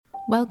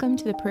Welcome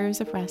to the Prayers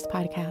of Rest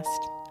podcast.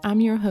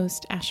 I'm your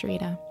host,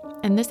 Ashrita,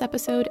 and this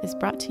episode is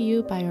brought to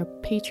you by our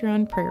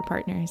Patreon prayer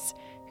partners,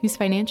 whose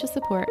financial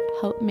support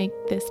helped make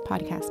this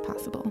podcast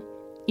possible.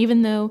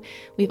 Even though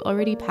we've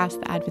already passed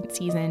the Advent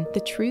season,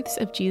 the truths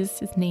of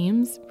Jesus'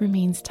 names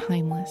remains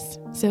timeless.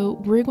 So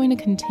we're going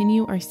to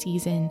continue our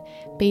season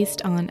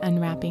based on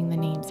unwrapping the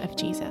names of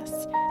Jesus.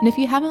 And if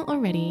you haven't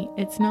already,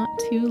 it's not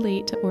too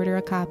late to order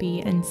a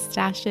copy and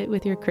stash it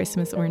with your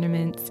Christmas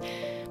ornaments,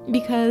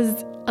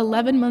 because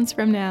 11 months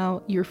from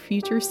now, your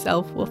future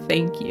self will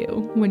thank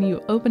you when you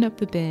open up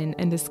the bin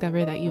and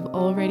discover that you've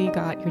already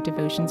got your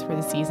devotions for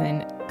the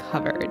season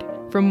covered.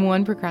 From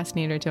one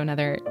procrastinator to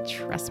another,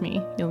 trust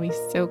me, you'll be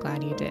so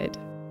glad you did.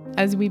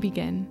 As we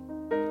begin,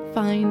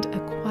 find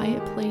a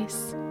quiet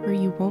place where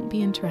you won't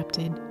be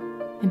interrupted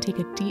and take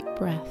a deep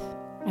breath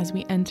as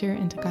we enter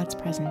into God's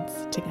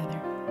presence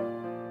together.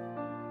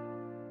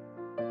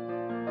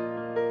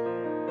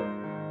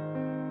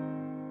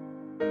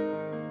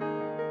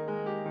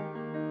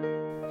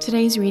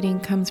 Today's reading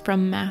comes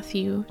from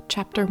Matthew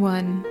chapter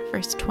 1,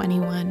 verse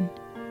 21.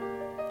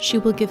 She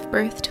will give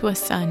birth to a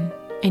son,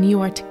 and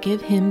you are to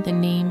give him the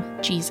name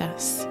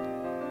Jesus,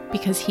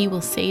 because he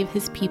will save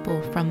his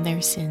people from their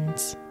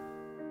sins.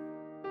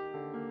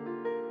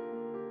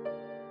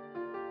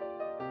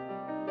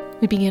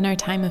 We begin our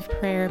time of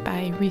prayer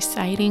by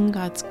reciting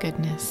God's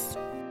goodness.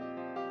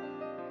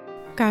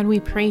 God, we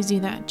praise you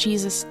that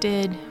Jesus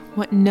did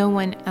what no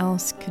one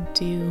else could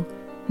do.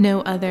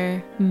 No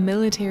other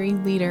military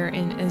leader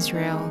in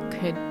Israel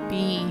could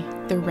be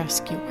the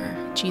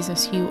rescuer.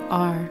 Jesus, you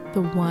are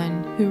the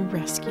one who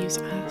rescues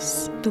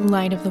us, the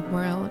light of the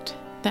world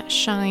that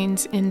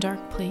shines in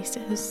dark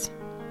places,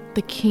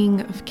 the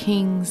King of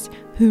Kings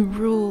who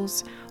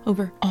rules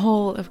over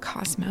all of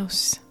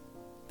cosmos,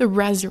 the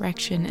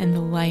resurrection and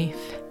the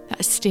life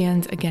that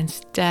stands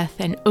against death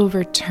and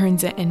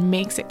overturns it and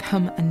makes it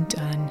come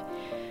undone,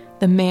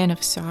 the man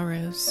of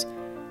sorrows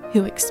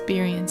who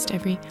experienced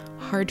every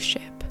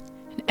hardship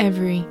and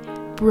every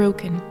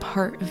broken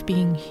part of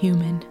being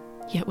human,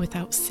 yet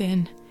without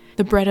sin.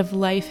 The bread of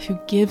life who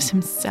gives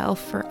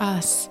himself for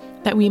us,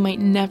 that we might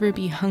never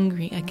be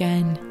hungry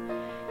again.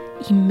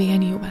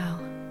 Emmanuel,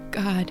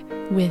 God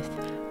with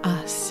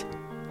us.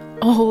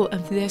 All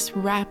of this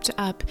wrapped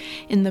up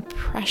in the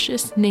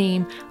precious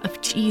name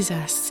of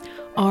Jesus,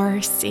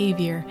 our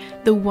Savior,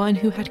 the one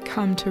who had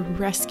come to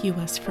rescue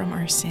us from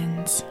our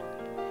sins.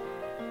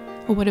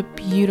 Oh, what a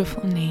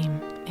beautiful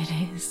name it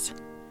is.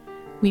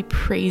 We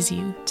praise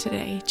you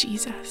today,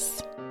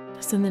 Jesus.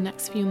 So in the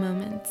next few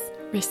moments,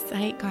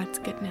 recite God's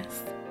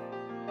goodness.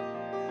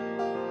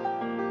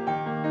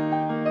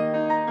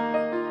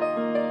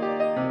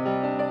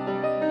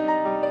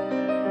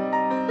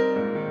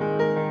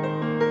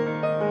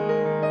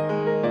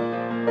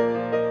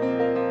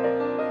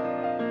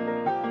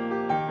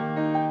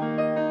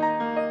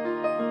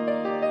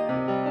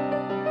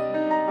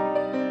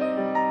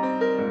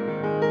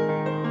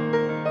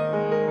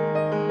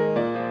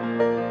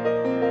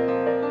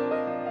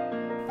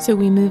 So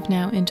we move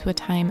now into a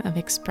time of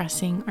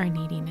expressing our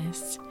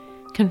neediness,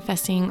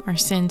 confessing our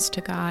sins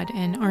to God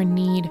and our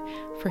need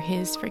for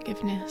His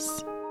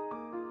forgiveness.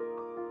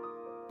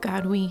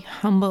 God, we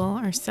humble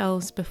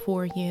ourselves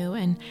before you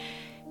and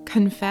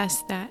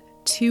confess that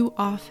too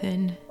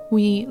often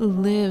we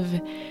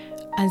live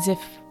as if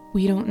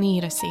we don't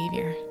need a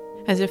Savior,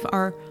 as if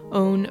our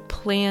own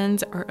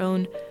plans, our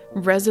own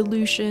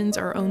resolutions,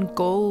 our own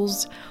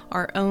goals,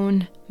 our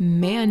own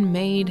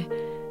man-made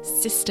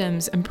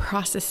systems and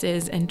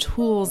processes and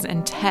tools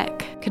and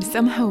tech could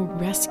somehow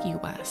rescue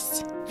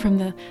us from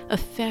the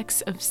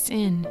effects of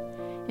sin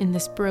in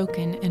this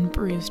broken and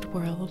bruised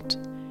world.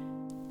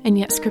 And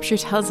yet Scripture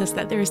tells us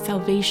that there is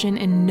salvation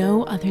in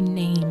no other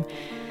name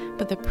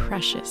but the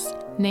precious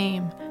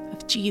name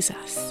of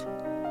Jesus.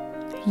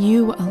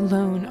 You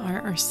alone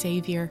are our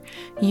Savior.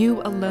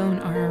 You alone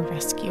are our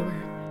rescuer.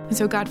 And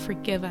so God,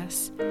 forgive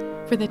us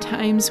for the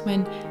times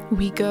when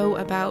we go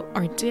about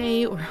our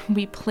day, or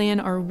we plan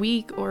our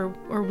week, or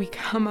we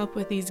come up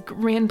with these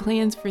grand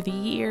plans for the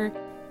year,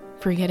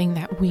 forgetting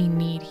that we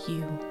need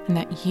you and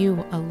that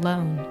you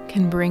alone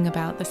can bring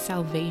about the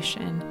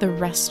salvation, the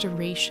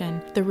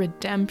restoration, the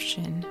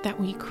redemption that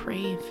we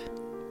crave.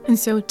 And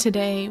so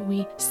today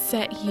we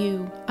set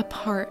you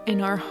apart in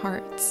our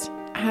hearts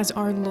as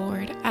our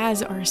Lord,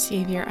 as our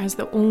Savior, as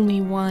the only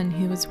one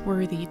who is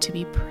worthy to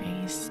be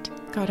praised.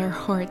 God, our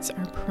hearts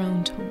are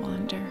prone to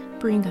wander.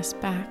 Bring us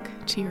back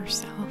to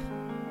yourself.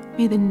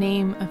 May the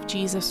name of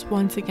Jesus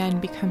once again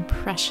become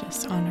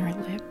precious on our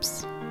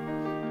lips.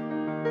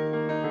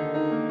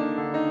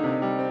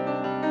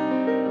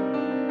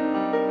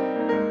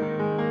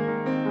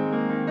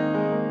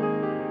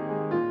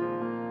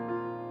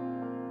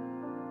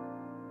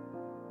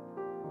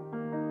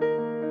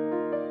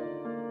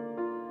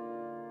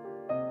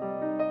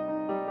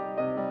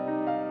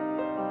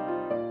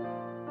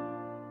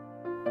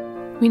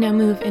 We now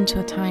move into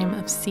a time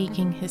of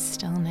seeking His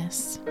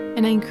stillness,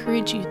 and I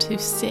encourage you to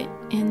sit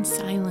in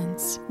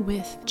silence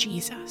with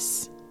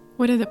Jesus.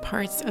 What are the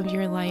parts of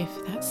your life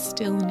that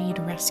still need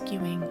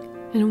rescuing?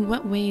 And in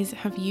what ways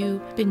have you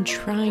been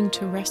trying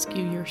to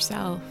rescue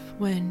yourself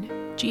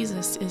when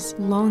Jesus is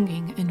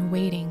longing and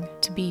waiting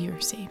to be your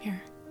Savior?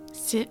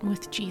 Sit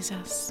with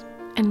Jesus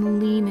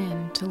and lean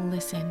in to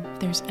listen if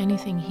there's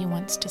anything he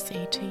wants to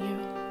say to you.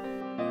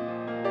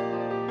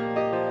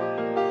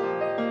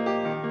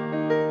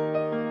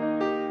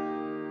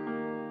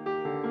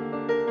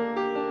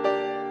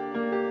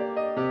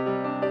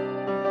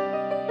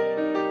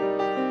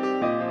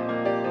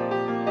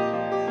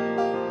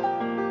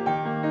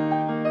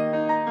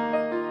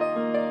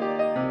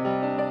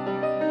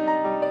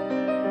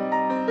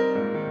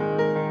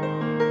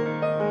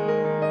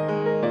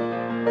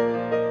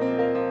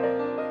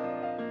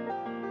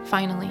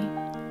 Finally,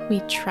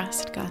 we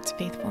trust God's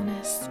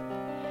faithfulness.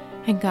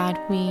 And God,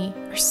 we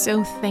are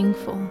so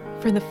thankful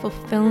for the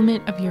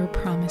fulfillment of your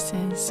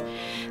promises,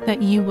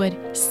 that you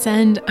would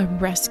send a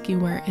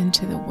rescuer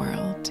into the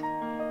world,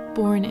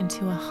 born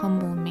into a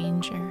humble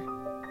manger,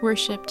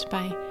 worshipped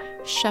by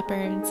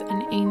shepherds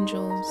and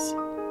angels.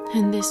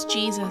 And this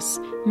Jesus,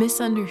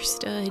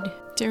 misunderstood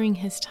during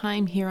his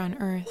time here on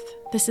earth,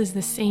 this is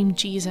the same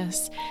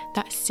Jesus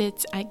that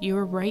sits at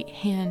your right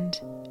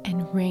hand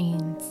and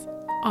reigns.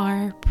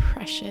 Our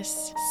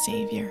precious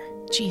Savior,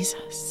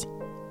 Jesus.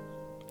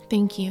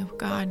 Thank you,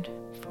 God,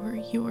 for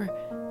your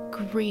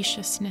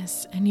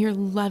graciousness and your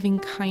loving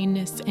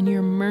kindness and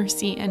your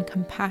mercy and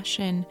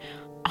compassion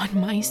on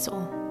my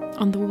soul,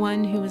 on the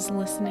one who is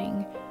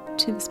listening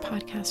to this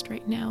podcast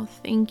right now.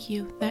 Thank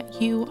you that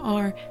you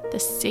are the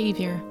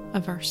Savior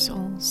of our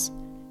souls,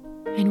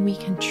 and we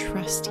can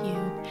trust you.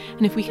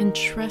 And if we can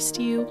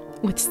trust you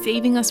with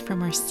saving us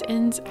from our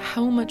sins,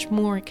 how much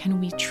more can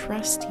we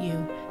trust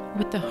you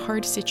with the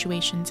hard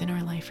situations in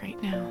our life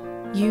right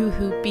now? You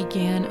who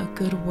began a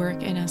good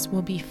work in us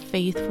will be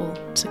faithful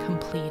to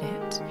complete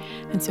it.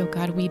 And so,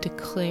 God, we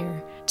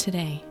declare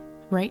today,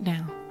 right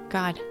now,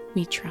 God,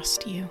 we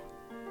trust you.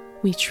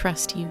 We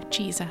trust you,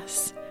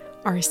 Jesus,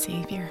 our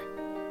Savior.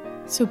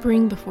 So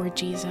bring before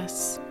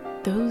Jesus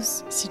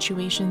those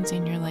situations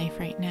in your life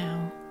right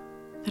now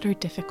that are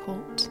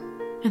difficult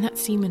and that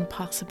seem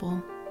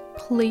impossible.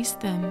 Place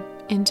them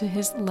into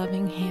his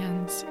loving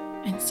hands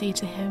and say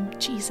to him,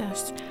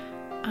 Jesus,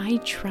 I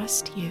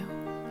trust you.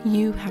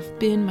 You have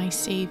been my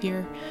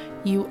Savior.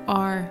 You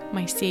are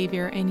my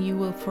Savior, and you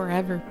will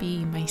forever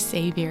be my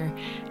Savior.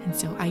 And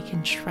so I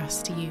can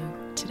trust you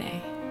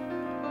today.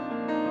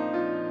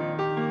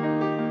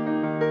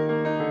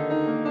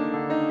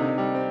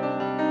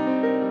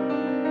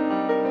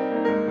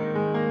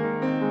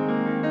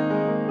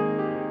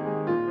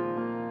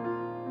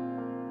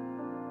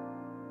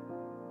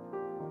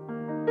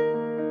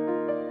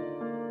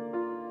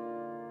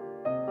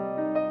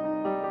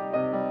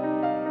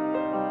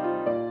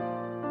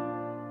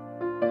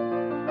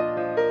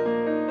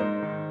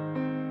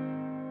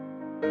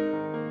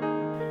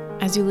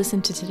 As you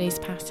listen to today's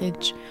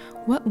passage,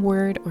 what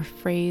word or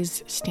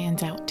phrase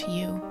stands out to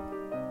you?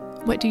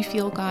 What do you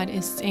feel God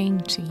is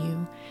saying to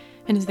you?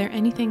 And is there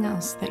anything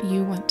else that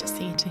you want to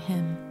say to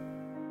him?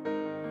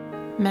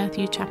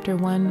 Matthew chapter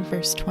 1,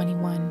 verse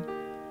 21.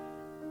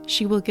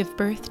 She will give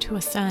birth to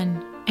a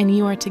son, and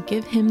you are to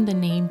give him the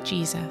name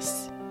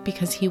Jesus,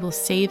 because he will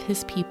save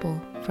his people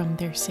from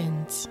their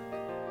sins.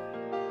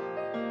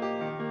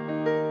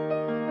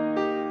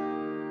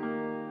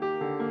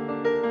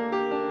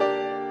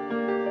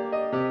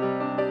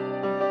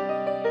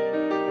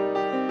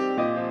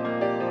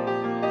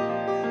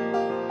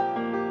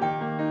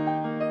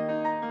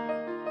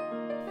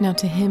 Now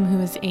to him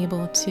who is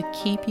able to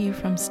keep you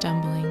from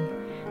stumbling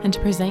and to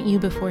present you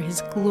before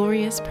his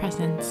glorious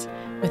presence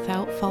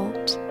without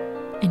fault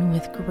and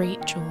with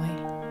great joy.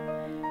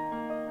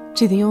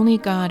 To the only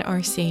God,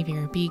 our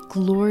Savior, be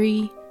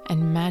glory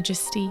and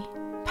majesty,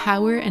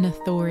 power and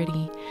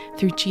authority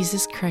through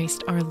Jesus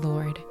Christ our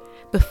Lord,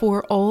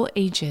 before all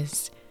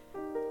ages,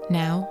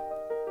 now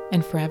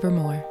and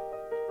forevermore.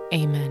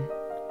 Amen.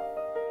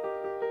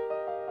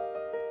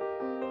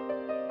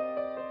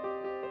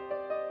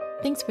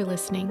 Thanks for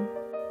listening.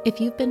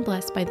 If you've been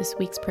blessed by this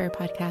week's prayer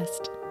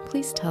podcast,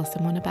 please tell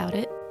someone about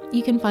it.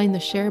 You can find the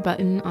share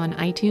button on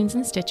iTunes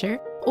and Stitcher,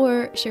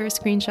 or share a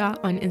screenshot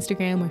on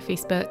Instagram or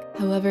Facebook,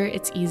 however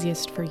it's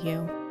easiest for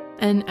you.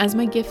 And as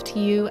my gift to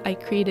you, I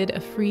created a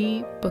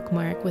free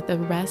bookmark with a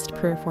rest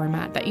prayer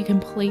format that you can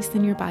place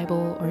in your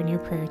Bible or in your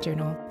prayer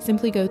journal.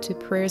 Simply go to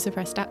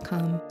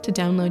prayersofrest.com to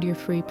download your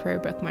free prayer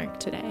bookmark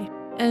today.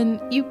 And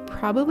you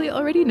probably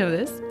already know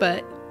this,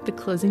 but the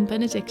closing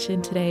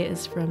benediction today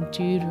is from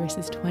Jude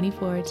verses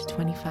 24 to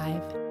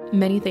 25.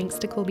 Many thanks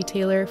to Colby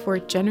Taylor for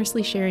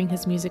generously sharing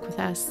his music with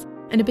us,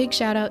 and a big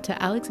shout out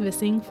to Alex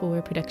Vissing for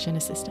production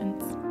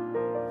assistance.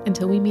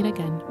 Until we meet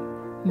again,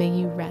 may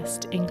you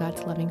rest in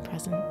God's loving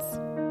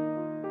presence.